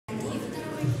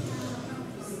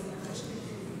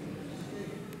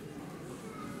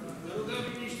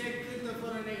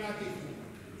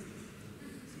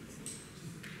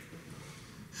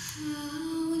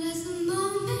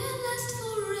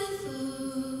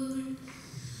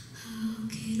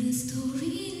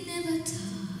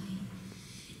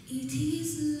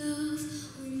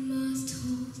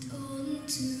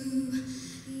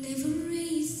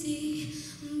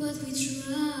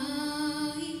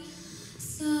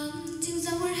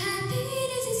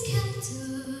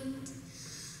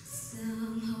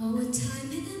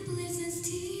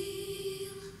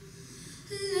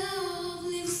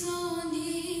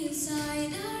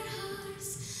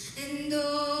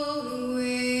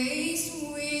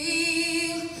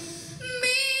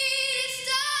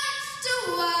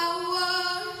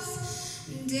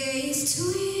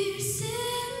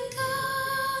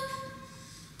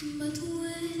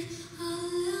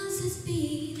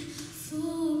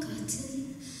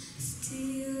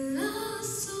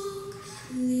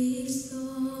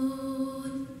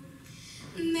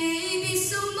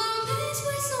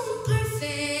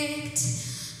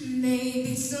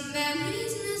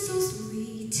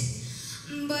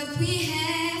But we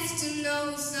have to know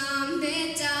some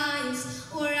bad times,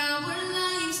 or our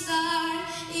lives are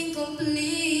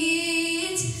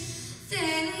incomplete.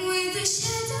 Then when the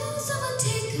shadows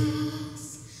overtake us,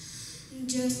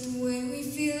 just when we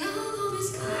feel our hope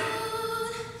is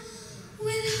gone,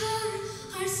 we'll hear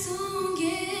our song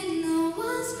and know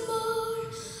once more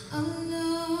our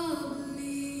love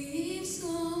lives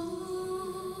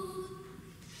on.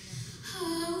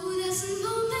 How does a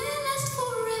moment last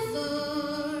forever?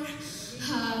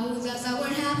 How does our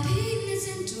happiness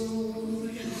endure?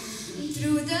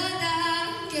 Through the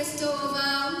darkest of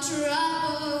our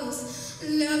troubles,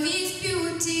 love is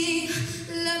beauty,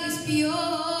 love is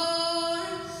pure.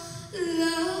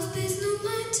 Love pays no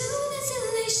mind to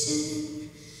desolation.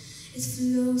 It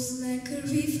flows like a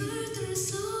river through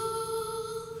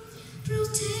soul,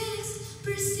 protects,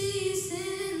 persists,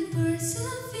 and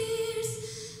perseveres,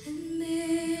 and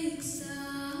makes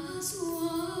us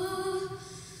one.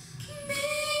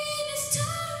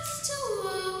 Ministers to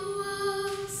our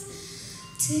walls,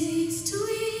 takes 2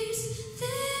 years,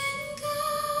 then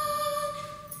gone.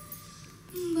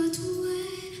 But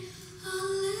when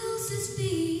all else has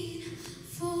been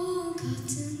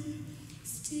forgotten,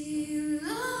 still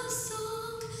our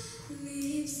song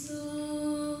lives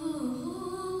on.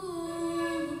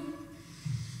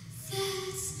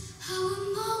 That's how a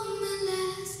moment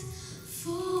lasts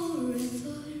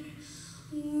forever,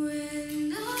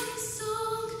 when our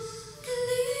song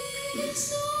lives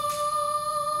on.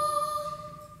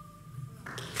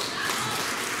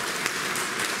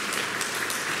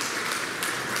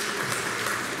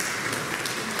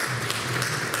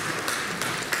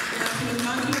 Vielen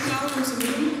Dank, Luca,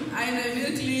 mulțumim. Eine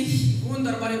wirklich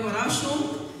wunderbare Überraschung.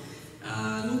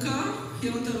 Luca,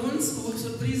 hier unter uns, o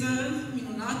surpriză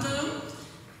minunată.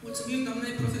 Mulțumim,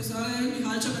 doamnei profesoare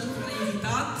Mihalcea, pentru că ne-a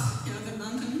invitat. Ja, wir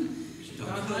danken, Frau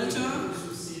Mihalcea.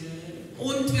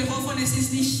 Und wir hoffen, es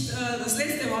ist nicht das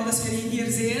letzte Mal, dass wir ihn hier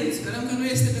sehen. Sperăm că nu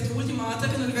este pentru ultima dată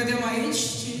când îl vedem aici,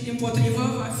 ci dimpotrivă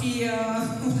va fi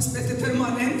oaspete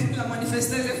permanent la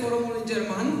manifestările Forumului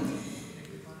German.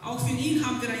 Auch für ihn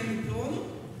haben wir ein Diplom.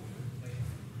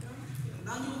 Vielen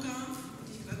Dank, Luca. Und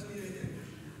ich gratuliere dir.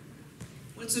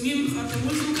 Mulțumim foarte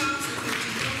mult, Luca.